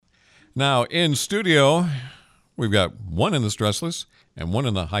Now, in studio, we've got one in the stressless and one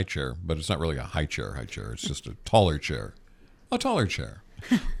in the high chair, but it's not really a high chair. It's just a taller chair. A taller chair.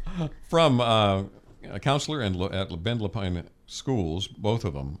 From a counselor at Bend Lapine Schools, both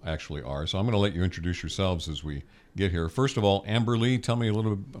of them actually are. So I'm going to let you introduce yourselves as we get here. First of all, Amber Lee, tell me a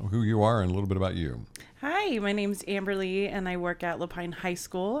little bit who you are and a little bit about you. Hi, my name's Amber Lee, and I work at Lapine High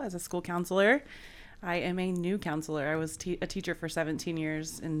School as a school counselor. I am a new counselor. I was a teacher for 17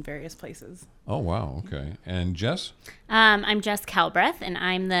 years in various places. Oh, wow. Okay. And Jess? I'm Jess Calbreath, and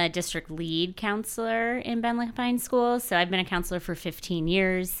I'm the district lead counselor in Bend Lapine Schools. So I've been a counselor for 15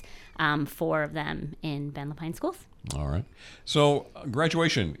 years, 4 of them in Bend Lapine Schools. All right. So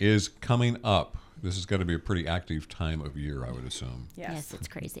graduation is coming up. This is going to be a pretty active time of year, I would assume. Yes, it's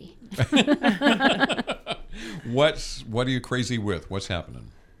crazy. What are you crazy with? What's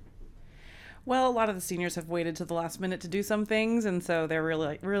happening? Well, a lot of the seniors have waited to the last minute to do some things, and so they're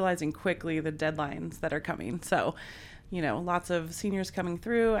really realizing quickly the deadlines that are coming. So, lots of seniors coming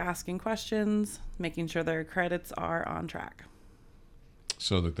through, asking questions, making sure their credits are on track.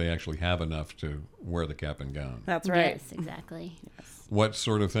 So that they actually have enough to wear the cap and gown. That's right. Yes, exactly. Yes. What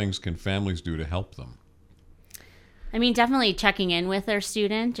sort of things can families do to help them? I mean, definitely checking in with their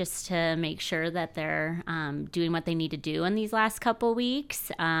student just to make sure that they're doing what they need to do in these last couple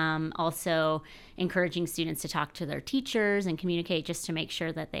weeks. Also encouraging students to talk to their teachers and communicate just to make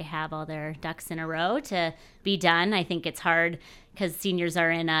sure that they have all their ducks in a row to be done. I think it's hard because seniors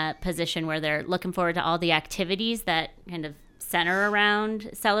are in a position where they're looking forward to all the activities that kind of center around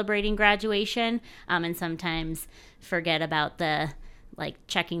celebrating graduation, and sometimes forget about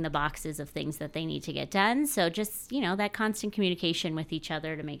checking the boxes of things that they need to get done. So just, that constant communication with each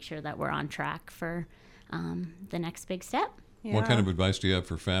other to make sure that we're on track for the next big step. Yeah. What kind of advice do you have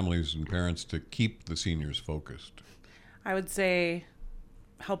for families and parents to keep the seniors focused? I would say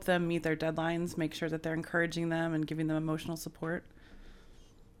help them meet their deadlines, make sure that they're encouraging them and giving them emotional support.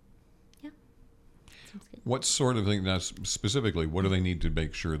 Yeah. Sounds good. What sort of thing, now specifically, what do they need to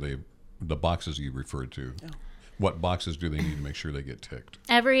make sure the boxes you referred to, what boxes do they need to make sure they get ticked?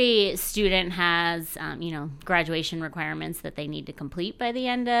 Every student has, graduation requirements that they need to complete by the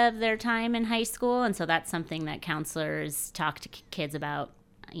end of their time in high school. And so that's something that counselors talk to kids about,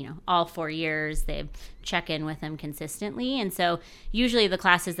 all 4 years. They check in with them consistently. And so usually the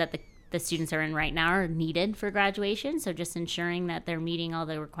classes that the students are in right now are needed for graduation. So just ensuring that they're meeting all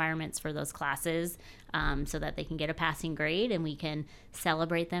the requirements for those classes so that they can get a passing grade and we can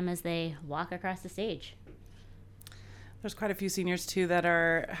celebrate them as they walk across the stage. There's quite a few seniors, too, that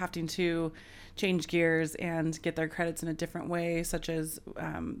are having to change gears and get their credits in a different way, such as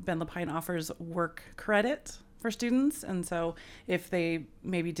Bend Lapine offers work credit for students. And so if they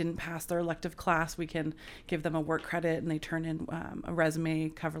maybe didn't pass their elective class, we can give them a work credit and they turn in a resume,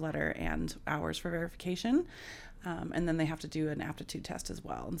 cover letter, and hours for verification. And then they have to do an aptitude test as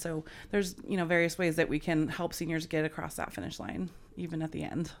well. And so there's, various ways that we can help seniors get across that finish line, even at the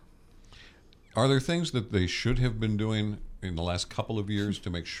end. Are there things that they should have been doing in the last couple of years to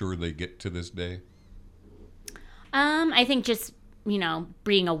make sure they get to this day? I think just,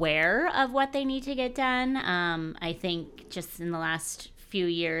 being aware of what they need to get done. I think just in the last few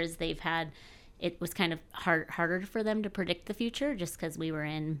years, it was kind of harder for them to predict the future just because we were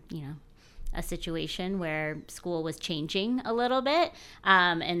in, a situation where school was changing a little bit.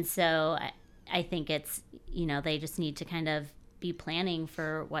 And so I think it's, they just need to kind of be planning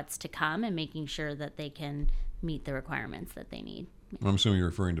for what's to come and making sure that they can meet the requirements that they need. I'm assuming you're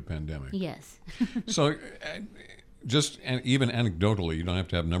referring to pandemic. Yes. So just even anecdotally, you don't have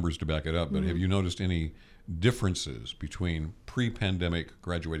to have numbers to back it up, but have you noticed any differences between pre-pandemic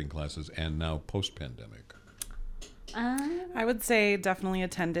graduating classes and now post-pandemic? I would say definitely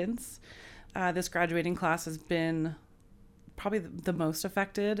attendance. This graduating class has been probably the most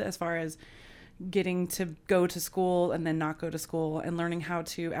affected as far as getting to go to school and then not go to school and learning how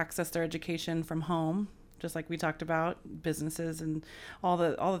to access their education from home, just like we talked about, businesses and all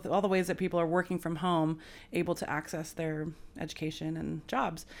the ways that people are working from home, able to access their education and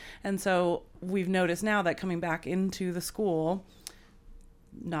jobs. And so we've noticed now that coming back into the school,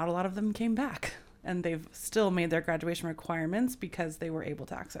 not a lot of them came back. And they've still made their graduation requirements because they were able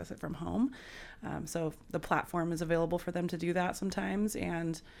to access it from home. So the platform is available for them to do that sometimes.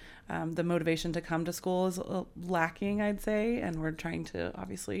 And the motivation to come to school is lacking, I'd say. And we're trying to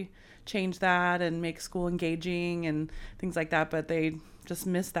obviously change that and make school engaging and things like that. But they just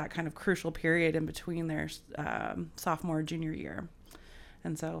missed that kind of crucial period in between their sophomore, junior year.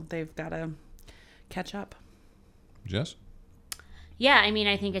 And so they've got to catch up. Jess? Yeah, I mean,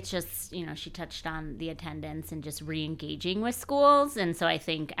 I think it's just, she touched on the attendance and just re-engaging with schools. And so I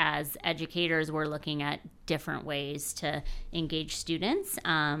think as educators, we're looking at different ways to engage students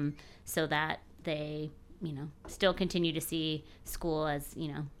so that they, still continue to see school as,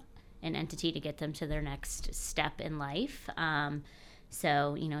 an entity to get them to their next step in life.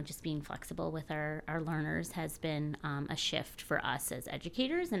 So, just being flexible with our learners has been a shift for us as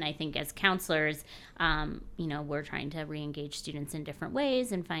educators. And I think as counselors, we're trying to re-engage students in different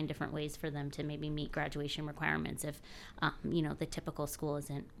ways and find different ways for them to maybe meet graduation requirements if, the typical school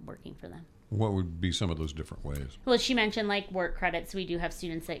isn't working for them. What would be some of those different ways? Well, she mentioned like work credits. We do have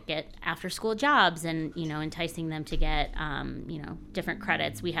students that get after school jobs and, enticing them to get, different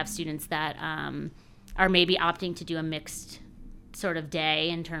credits. We have students that are maybe opting to do a mixed sort of day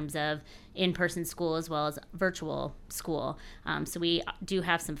in terms of in-person school as well as virtual school. So we do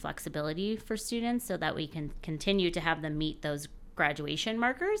have some flexibility for students so that we can continue to have them meet those graduation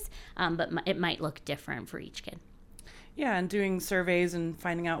markers, but it might look different for each kid. Yeah, and doing surveys and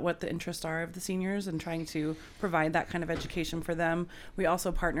finding out what the interests are of the seniors and trying to provide that kind of education for them. We also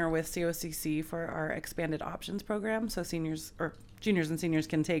partner with COCC for our expanded options program. So juniors and seniors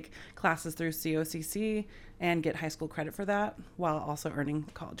can take classes through COCC and get high school credit for that while also earning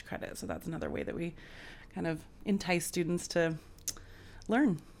college credit. So that's another way that we kind of entice students to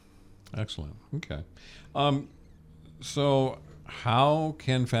learn. Excellent. Okay. So how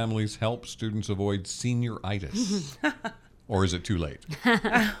can families help students avoid senioritis? Or is it too late?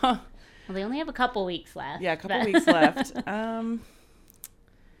 Well, they only have a couple weeks left. Yeah, a couple weeks left.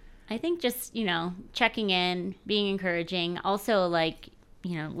 I think just, checking in, being encouraging, also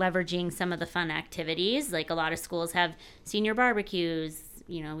leveraging some of the fun activities. Like a lot of schools have senior barbecues,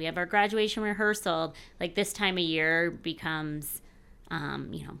 we have our graduation rehearsal. Like this time of year becomes,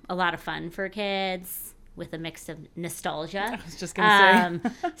 a lot of fun for kids with a mix of nostalgia. I was just going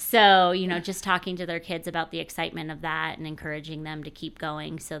to say. So, just talking to their kids about the excitement of that and encouraging them to keep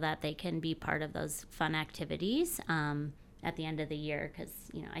going so that they can be part of those fun activities at the end of the year. Because,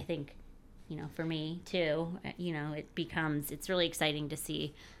 I think, for me too, it's really exciting to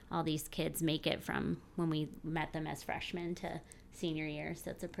see all these kids make it from when we met them as freshmen to senior year.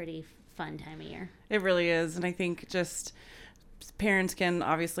 So it's a pretty fun time of year. It really is. And I think just parents can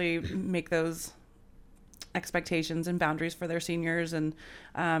obviously make those expectations and boundaries for their seniors and,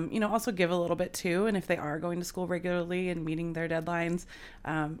 also give a little bit too. And if they are going to school regularly and meeting their deadlines,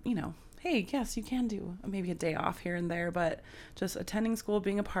 hey, yes, you can do maybe a day off here and there, but just attending school,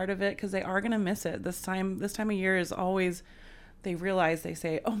 being a part of it, because they are going to miss it. This time of year is always, they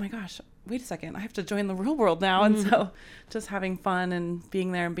say, oh my gosh, wait a second, I have to join the real world now. Mm-hmm. And so just having fun and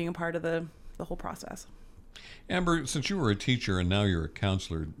being there and being a part of the whole process. Amber, since you were a teacher and now you're a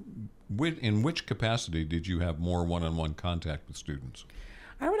counselor, in which capacity did you have more one-on-one contact with students?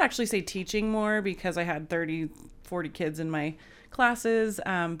 I would actually say teaching more because I had 30, 40 kids in my classes,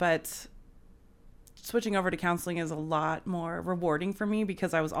 but switching over to counseling is a lot more rewarding for me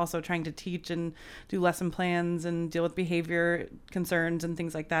because I was also trying to teach and do lesson plans and deal with behavior concerns and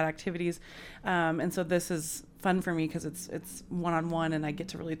things like that, activities. And so this is fun for me because it's one-on-one and I get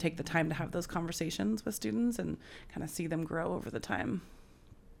to really take the time to have those conversations with students and kind of see them grow over the time.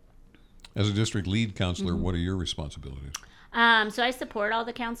 As a district lead counselor, Mm-hmm. What are your responsibilities? So I support all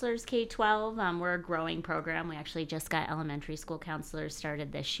the counselors K-12. We're a growing program. We actually just got elementary school counselors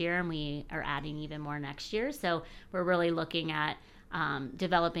started this year, and we are adding even more next year. So we're really looking at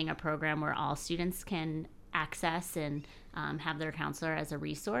developing a program where all students can access and have their counselor as a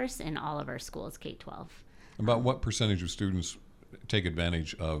resource in all of our schools K-12. About what percentage of students take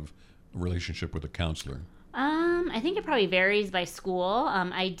advantage of a relationship with a counselor? I think it probably varies by school.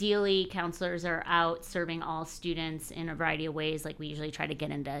 Ideally, counselors are out serving all students in a variety of ways. Like we usually try to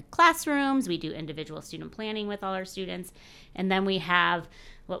get into classrooms. We do individual student planning with all our students. And then we have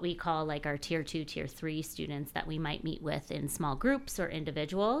what we call like our tier 2, tier 3 students that we might meet with in small groups or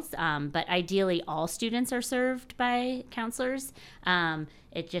individuals. But ideally, all students are served by counselors.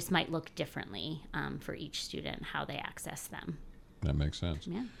 It just might look differently for each student, how they access them. That makes sense.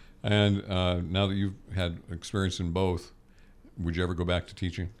 Yeah. And now that you've had experience in both, would you ever go back to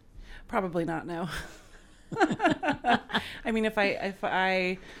teaching? Probably not, no. I mean, if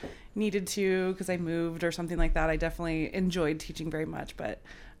I needed to, because I moved or something like that, I definitely enjoyed teaching very much. But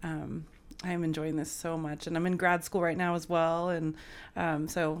I'm enjoying this so much, and I'm in grad school right now as well, and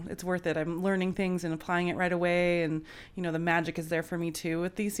so it's worth it. I'm learning things and applying it right away, and the magic is there for me too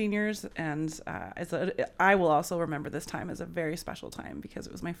with these seniors, and I will also remember this time as a very special time because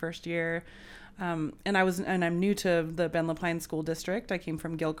it was my first year, and I'm new to the Ben LaPine School District. I came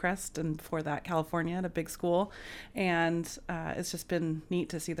from Gilchrist, and before that California, at a big school, and it's just been neat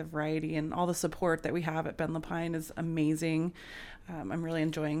to see the variety and all the support that we have at Ben LaPine is amazing. I'm really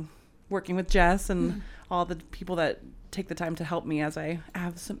enjoying working with Jess and all the people that take the time to help me as I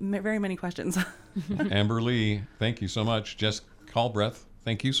have very many questions. Amber Lee, thank you so much. Jess Calbreath,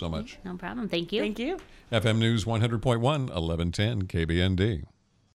 thank you so much. No problem. Thank you. Thank you. FM News 100.1, 1110 KBND.